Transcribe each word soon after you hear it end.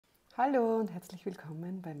Hallo und herzlich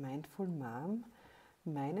willkommen bei Mindful Mom,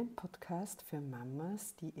 meinem Podcast für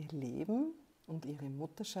Mamas, die ihr Leben und ihre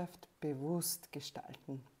Mutterschaft bewusst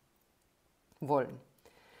gestalten wollen.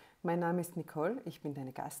 Mein Name ist Nicole, ich bin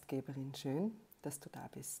deine Gastgeberin. Schön, dass du da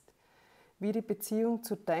bist. Wie die Beziehung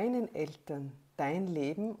zu deinen Eltern dein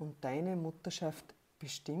Leben und deine Mutterschaft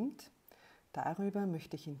bestimmt, darüber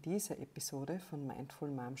möchte ich in dieser Episode von Mindful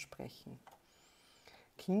Mom sprechen.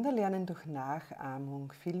 Kinder lernen durch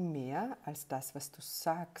Nachahmung viel mehr als das, was du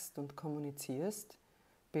sagst und kommunizierst,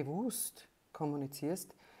 bewusst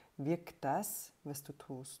kommunizierst, wirkt das, was du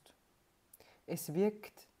tust. Es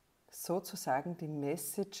wirkt sozusagen die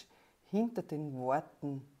Message hinter den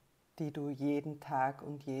Worten, die du jeden Tag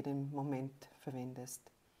und jeden Moment verwendest.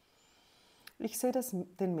 Ich sehe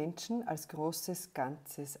den Menschen als großes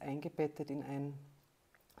Ganzes eingebettet in ein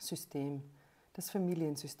System, das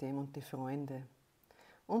Familiensystem und die Freunde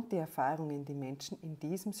und die Erfahrungen, die Menschen in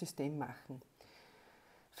diesem System machen.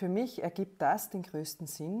 Für mich ergibt das den größten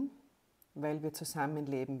Sinn, weil wir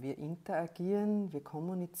zusammenleben, wir interagieren, wir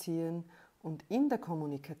kommunizieren und in der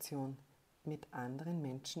Kommunikation mit anderen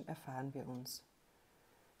Menschen erfahren wir uns.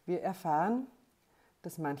 Wir erfahren,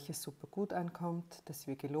 dass manches super gut ankommt, dass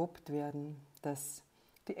wir gelobt werden, dass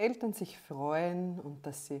die Eltern sich freuen und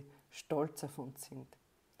dass sie stolz auf uns sind.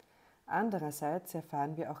 Andererseits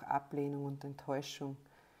erfahren wir auch Ablehnung und Enttäuschung,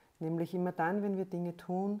 nämlich immer dann, wenn wir Dinge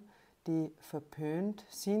tun, die verpönt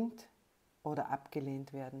sind oder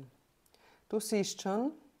abgelehnt werden. Du siehst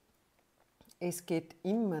schon, es geht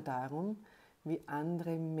immer darum, wie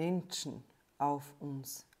andere Menschen auf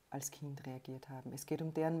uns als Kind reagiert haben. Es geht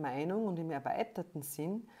um deren Meinung und im erweiterten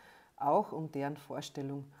Sinn auch um deren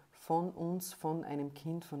Vorstellung von uns, von einem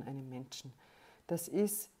Kind, von einem Menschen. Das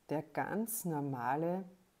ist der ganz normale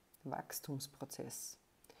Wachstumsprozess.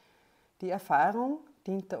 Die Erfahrung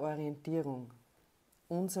dient der Orientierung.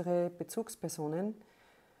 Unsere Bezugspersonen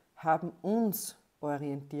haben uns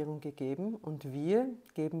Orientierung gegeben und wir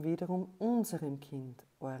geben wiederum unserem Kind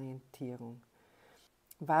Orientierung.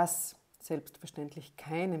 Was selbstverständlich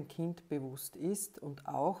keinem Kind bewusst ist und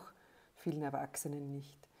auch vielen Erwachsenen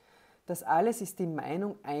nicht. Das alles ist die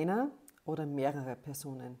Meinung einer oder mehrerer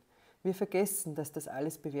Personen. Wir vergessen, dass das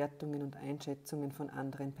alles Bewertungen und Einschätzungen von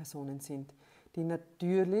anderen Personen sind, die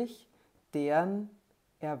natürlich deren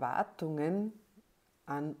Erwartungen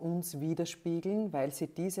an uns widerspiegeln, weil sie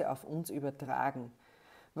diese auf uns übertragen.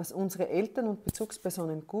 Was unsere Eltern und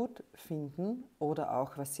Bezugspersonen gut finden oder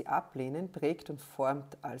auch was sie ablehnen, prägt und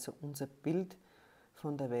formt also unser Bild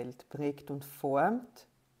von der Welt, prägt und formt,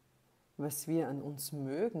 was wir an uns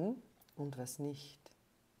mögen und was nicht.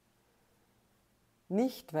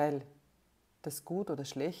 Nicht, weil das gut oder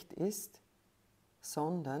schlecht ist,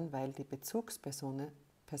 sondern weil die Bezugspersonen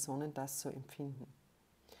das so empfinden.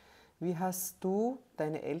 Wie hast du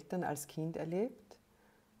deine Eltern als Kind erlebt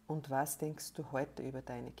und was denkst du heute über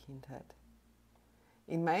deine Kindheit?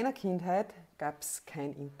 In meiner Kindheit gab es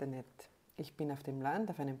kein Internet. Ich bin auf dem Land,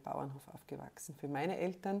 auf einem Bauernhof aufgewachsen. Für meine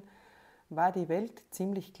Eltern war die Welt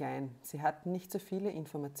ziemlich klein. Sie hatten nicht so viele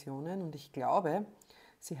Informationen und ich glaube,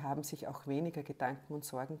 sie haben sich auch weniger Gedanken und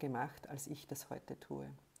Sorgen gemacht, als ich das heute tue.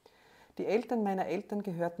 Die Eltern meiner Eltern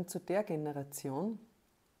gehörten zu der Generation,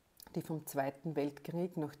 die vom Zweiten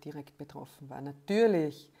Weltkrieg noch direkt betroffen war.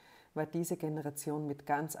 Natürlich war diese Generation mit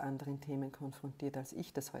ganz anderen Themen konfrontiert, als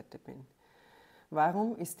ich das heute bin.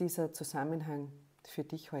 Warum ist dieser Zusammenhang für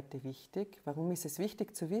dich heute wichtig? Warum ist es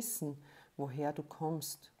wichtig zu wissen, woher du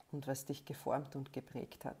kommst und was dich geformt und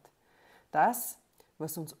geprägt hat? Das,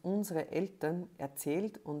 was uns unsere Eltern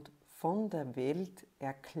erzählt und von der Welt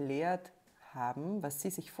erklärt haben, was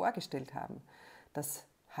sie sich vorgestellt haben, das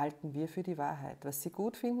halten wir für die Wahrheit. Was sie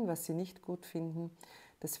gut finden, was sie nicht gut finden,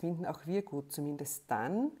 das finden auch wir gut. Zumindest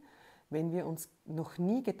dann, wenn wir uns noch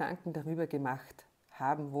nie Gedanken darüber gemacht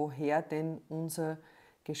haben, woher denn unser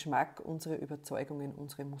Geschmack, unsere Überzeugungen,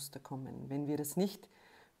 unsere Muster kommen. Wenn wir das nicht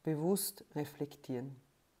bewusst reflektieren.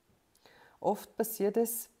 Oft passiert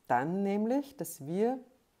es dann nämlich, dass wir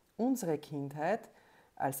unsere Kindheit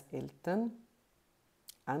als Eltern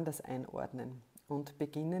anders einordnen und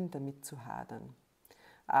beginnen damit zu hadern.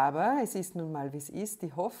 Aber es ist nun mal, wie es ist,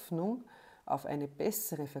 die Hoffnung auf eine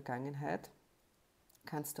bessere Vergangenheit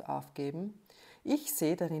kannst du aufgeben. Ich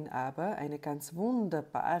sehe darin aber eine ganz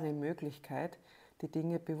wunderbare Möglichkeit, die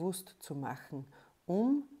Dinge bewusst zu machen,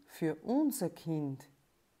 um für unser Kind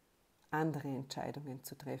andere Entscheidungen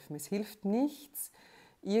zu treffen. Es hilft nichts,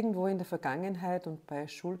 irgendwo in der Vergangenheit und bei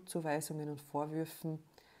Schuldzuweisungen und Vorwürfen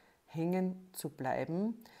hängen zu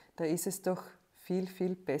bleiben. Da ist es doch viel,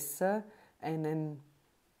 viel besser,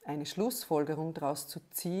 eine Schlussfolgerung daraus zu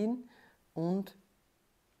ziehen und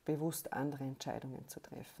bewusst andere Entscheidungen zu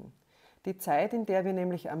treffen. Die Zeit, in der wir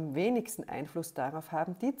nämlich am wenigsten Einfluss darauf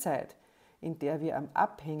haben, die Zeit, in der wir am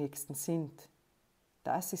abhängigsten sind,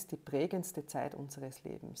 das ist die prägendste Zeit unseres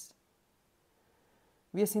Lebens.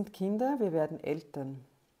 Wir sind Kinder, wir werden Eltern.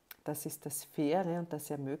 Das ist das Faire und das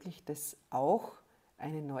ermöglicht es auch,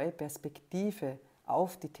 eine neue Perspektive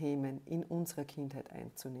auf die Themen in unserer Kindheit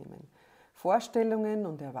einzunehmen, Vorstellungen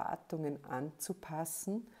und Erwartungen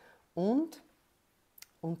anzupassen und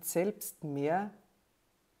uns selbst mehr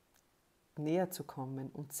näher zu kommen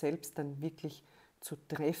und selbst dann wirklich zu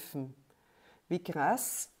treffen. Wie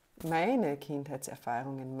krass meine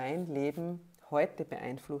Kindheitserfahrungen, mein Leben heute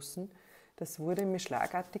beeinflussen, das wurde mir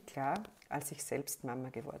schlagartig klar, als ich selbst Mama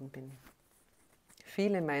geworden bin.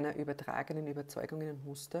 Viele meiner übertragenen Überzeugungen und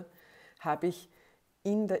Muster habe ich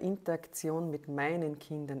in der Interaktion mit meinen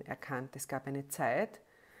Kindern erkannt. Es gab eine Zeit,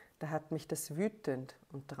 da hat mich das wütend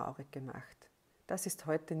und traurig gemacht. Das ist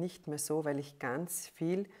heute nicht mehr so, weil ich ganz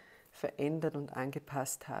viel verändert und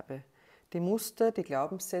angepasst habe. Die Muster, die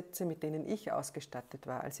Glaubenssätze, mit denen ich ausgestattet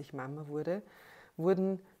war, als ich Mama wurde,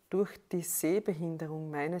 wurden durch die Sehbehinderung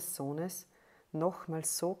meines Sohnes nochmal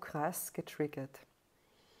so krass getriggert.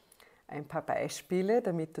 Ein paar Beispiele,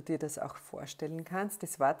 damit du dir das auch vorstellen kannst.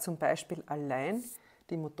 Es war zum Beispiel allein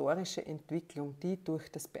die motorische Entwicklung, die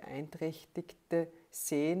durch das beeinträchtigte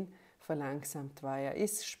Sehen verlangsamt war. Er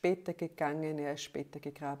ist später gegangen, er ist später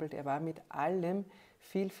gekrabbelt, er war mit allem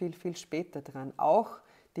viel später dran. Auch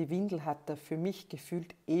die Windel hat er für mich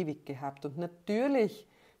gefühlt ewig gehabt. Und natürlich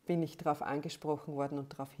bin ich darauf angesprochen worden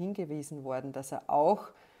und darauf hingewiesen worden, dass er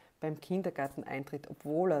auch beim Kindergarteneintritt,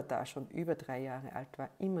 obwohl er da schon über 3 Jahre alt war,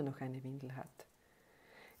 immer noch eine Windel hat.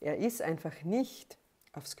 Er ist einfach nicht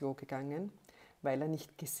aufs Klo gegangen, weil er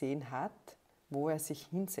nicht gesehen hat, wo er sich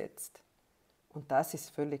hinsetzt. Und das ist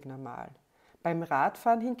völlig normal. Beim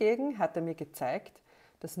Radfahren hingegen hat er mir gezeigt,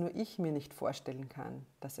 dass nur ich mir nicht vorstellen kann,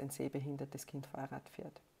 dass ein sehbehindertes Kind Fahrrad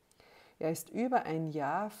fährt. Er ist über ein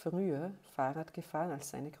Jahr früher Fahrrad gefahren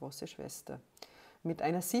als seine große Schwester. Mit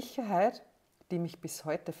einer Sicherheit, die mich bis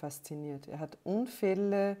heute fasziniert. Er hat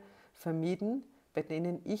Unfälle vermieden, bei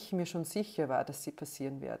denen ich mir schon sicher war, dass sie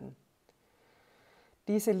passieren werden.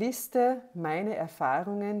 Diese Liste, meine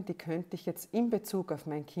Erfahrungen, die könnte ich jetzt in Bezug auf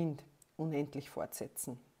mein Kind unendlich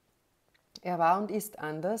fortsetzen. Er war und ist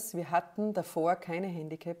anders. Wir hatten davor keine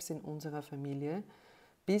Handicaps in unserer Familie,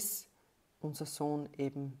 bis unser Sohn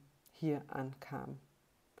eben hier ankam.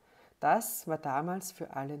 Das war damals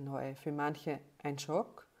für alle neu, für manche ein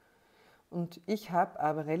Schock. Und ich habe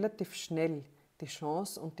aber relativ schnell die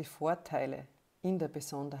Chance und die Vorteile in der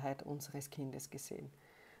Besonderheit unseres Kindes gesehen.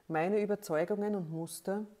 Meine Überzeugungen und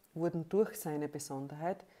Muster wurden durch seine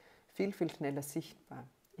Besonderheit viel schneller sichtbar.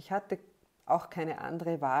 Ich hatte auch keine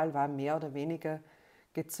andere Wahl, war mehr oder weniger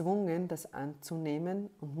gezwungen, das anzunehmen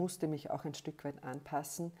und musste mich auch ein Stück weit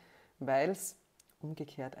anpassen, weil es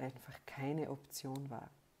umgekehrt einfach keine Option war.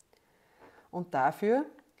 Und dafür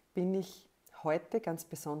bin ich heute ganz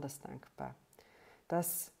besonders dankbar.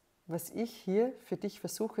 Das, was ich hier für dich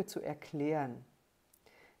versuche zu erklären,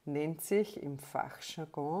 nennt sich im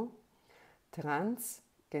Fachjargon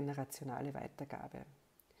transgenerationale Weitergabe.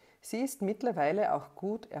 Sie ist mittlerweile auch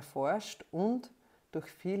gut erforscht und durch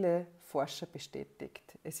viele Forscher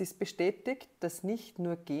bestätigt. Es ist bestätigt, dass nicht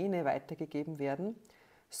nur Gene weitergegeben werden,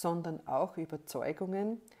 sondern auch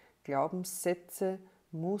Überzeugungen, Glaubenssätze,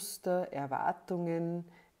 Muster, Erwartungen,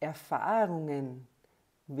 Erfahrungen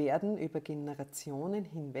werden über Generationen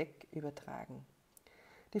hinweg übertragen.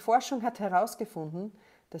 Die Forschung hat herausgefunden,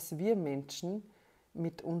 dass wir Menschen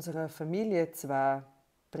mit unserer Familie zwar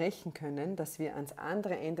brechen können, dass wir ans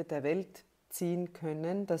andere Ende der Welt ziehen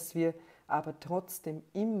können, dass wir aber trotzdem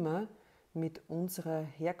immer mit unserer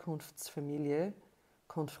Herkunftsfamilie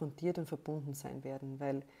konfrontiert und verbunden sein werden,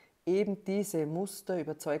 weil eben diese Muster,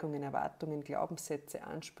 Überzeugungen, Erwartungen, Glaubenssätze,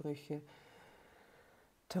 Ansprüche,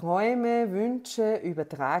 Träume, Wünsche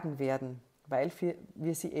übertragen werden, weil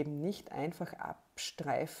wir sie eben nicht einfach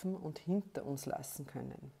abstreifen und hinter uns lassen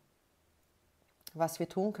können. Was wir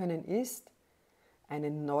tun können, ist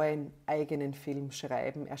einen neuen eigenen Film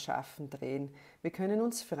schreiben, erschaffen, drehen. Wir können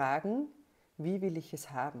uns fragen, wie will ich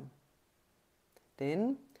es haben?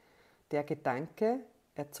 Denn der Gedanke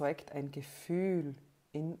erzeugt ein Gefühl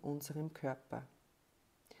in unserem Körper.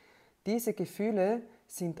 Diese Gefühle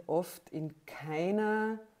sind oft in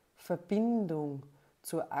keiner Verbindung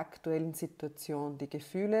zur aktuellen Situation. Die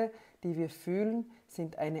Gefühle, die wir fühlen,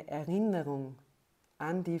 sind eine Erinnerung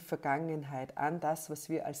an die Vergangenheit, an das, was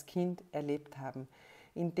wir als Kind erlebt haben.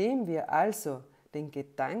 Indem wir also den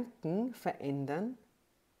Gedanken verändern,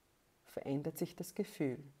 verändert sich das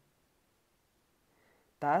Gefühl.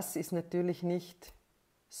 Das ist natürlich nicht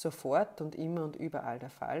sofort und immer und überall der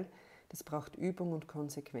Fall. Das braucht Übung und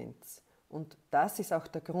Konsequenz. Und das ist auch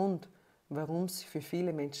der Grund, warum es für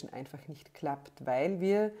viele Menschen einfach nicht klappt, weil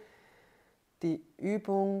wir die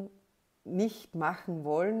Übung nicht machen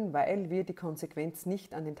wollen, weil wir die Konsequenz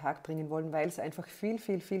nicht an den Tag bringen wollen, weil es einfach viel,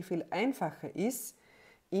 viel, viel, viel einfacher ist,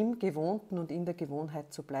 im Gewohnten und in der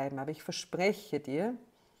Gewohnheit zu bleiben. Aber ich verspreche dir,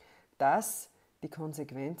 dass die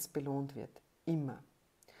Konsequenz belohnt wird. Immer.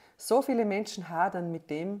 So viele Menschen hadern mit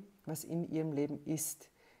dem, was in ihrem Leben ist.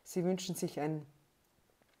 Sie wünschen sich ein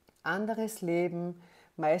anderes Leben.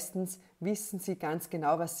 Meistens wissen sie ganz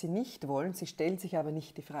genau, was sie nicht wollen. Sie stellen sich aber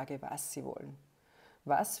nicht die Frage, was sie wollen.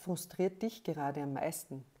 Was frustriert dich gerade am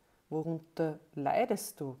meisten? Worunter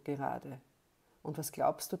leidest du gerade? Und was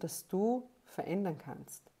glaubst du, dass du verändern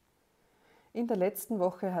kannst? In der letzten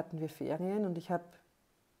Woche hatten wir Ferien und ich habe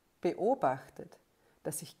beobachtet,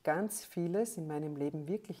 dass ich ganz vieles in meinem Leben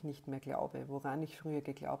wirklich nicht mehr glaube, woran ich früher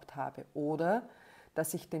geglaubt habe. Oder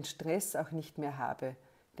dass ich den Stress auch nicht mehr habe,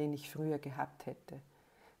 den ich früher gehabt hätte.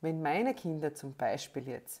 Wenn meine Kinder zum Beispiel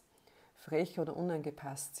jetzt frech oder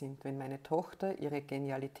unangepasst sind, wenn meine Tochter ihre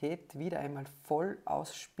Genialität wieder einmal voll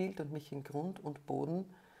ausspielt und mich in Grund und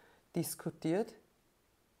Boden diskutiert,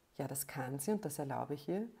 ja, das kann sie und das erlaube ich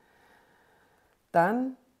ihr,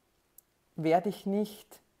 dann werde ich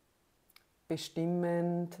nicht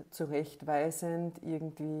bestimmend, zurechtweisend,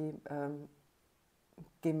 irgendwie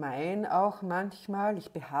gemein auch manchmal.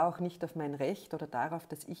 Ich beharre auch nicht auf mein Recht oder darauf,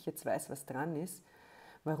 dass ich jetzt weiß, was dran ist.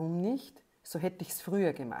 Warum nicht? So hätte ich es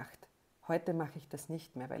früher gemacht. Heute mache ich das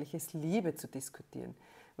nicht mehr, weil ich es liebe zu diskutieren,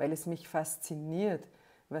 weil es mich fasziniert,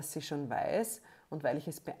 was sie schon weiß und weil ich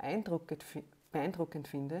es beeindruckend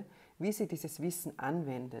finde, wie sie dieses Wissen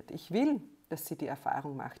anwendet. Ich will, dass sie die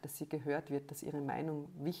Erfahrung macht, dass sie gehört wird, dass ihre Meinung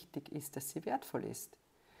wichtig ist, dass sie wertvoll ist.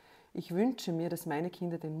 Ich wünsche mir, dass meine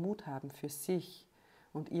Kinder den Mut haben, für sich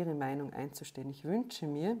und ihre Meinung einzustehen. Ich wünsche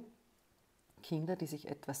mir Kinder, die sich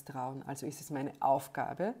etwas trauen. Also ist es meine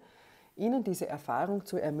Aufgabe, ihnen diese Erfahrung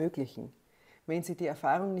zu ermöglichen. Wenn sie die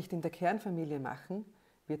Erfahrung nicht in der Kernfamilie machen,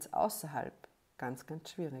 wird es außerhalb ganz,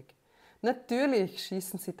 ganz schwierig. Natürlich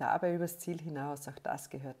schießen sie dabei übers Ziel hinaus, auch das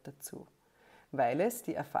gehört dazu, weil es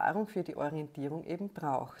die Erfahrung für die Orientierung eben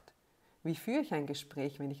braucht. Wie führe ich ein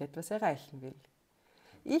Gespräch, wenn ich etwas erreichen will?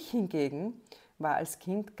 Ich hingegen war als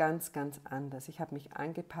Kind ganz, ganz anders. Ich habe mich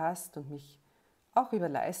angepasst und mich auch über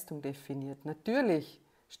Leistung definiert. Natürlich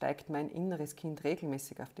steigt mein inneres Kind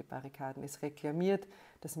regelmäßig auf die Barrikaden. Es reklamiert,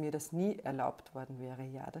 dass mir das nie erlaubt worden wäre.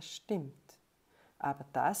 Ja, das stimmt. Aber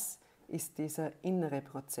das ist dieser innere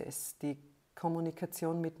Prozess, die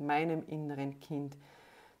Kommunikation mit meinem inneren Kind,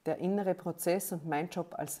 der innere Prozess und mein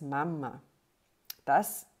Job als Mama.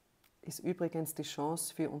 Das ist übrigens die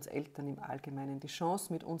Chance für uns Eltern im Allgemeinen, die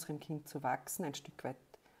Chance, mit unserem Kind zu wachsen, ein Stück weit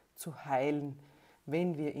zu heilen,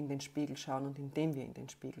 wenn wir in den Spiegel schauen und indem wir in den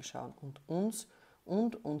Spiegel schauen und uns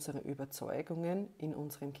und unsere Überzeugungen in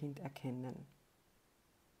unserem Kind erkennen.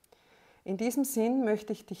 In diesem Sinn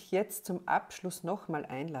möchte ich dich jetzt zum Abschluss nochmal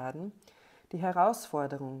einladen, die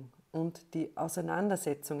Herausforderung und die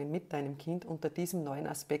Auseinandersetzungen mit deinem Kind unter diesem neuen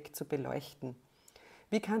Aspekt zu beleuchten.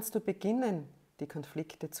 Wie kannst du beginnen, die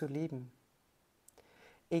Konflikte zu lieben?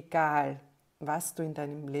 Egal, was du in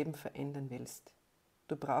deinem Leben verändern willst,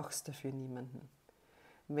 du brauchst dafür niemanden.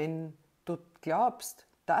 Wenn du glaubst,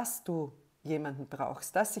 dass du jemanden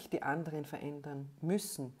brauchst, dass sich die anderen verändern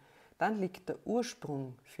müssen, dann liegt der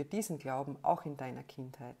Ursprung für diesen Glauben auch in deiner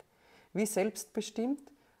Kindheit. Wie selbstbestimmt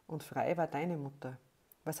und frei war deine Mutter?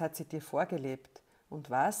 Was hat sie dir vorgelebt? Und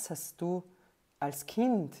was hast du als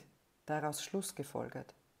Kind daraus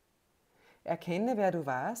schlussgefolgert? Erkenne, wer du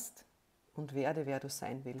warst und werde, wer du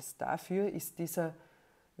sein willst. Dafür ist dieser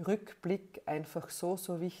Rückblick einfach so,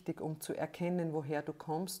 so wichtig, um zu erkennen, woher du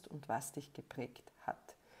kommst und was dich geprägt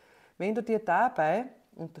hat. Wenn du dir dabei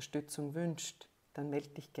Unterstützung wünschst, dann melde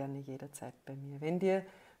dich gerne jederzeit bei mir. Wenn dir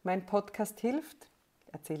mein Podcast hilft,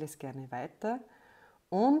 erzähle es gerne weiter.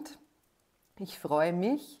 Und ich freue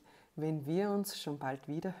mich, wenn wir uns schon bald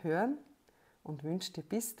wieder hören und wünsche dir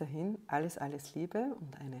bis dahin alles, alles Liebe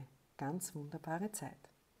und eine ganz wunderbare Zeit.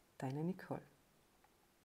 Deine Nicole.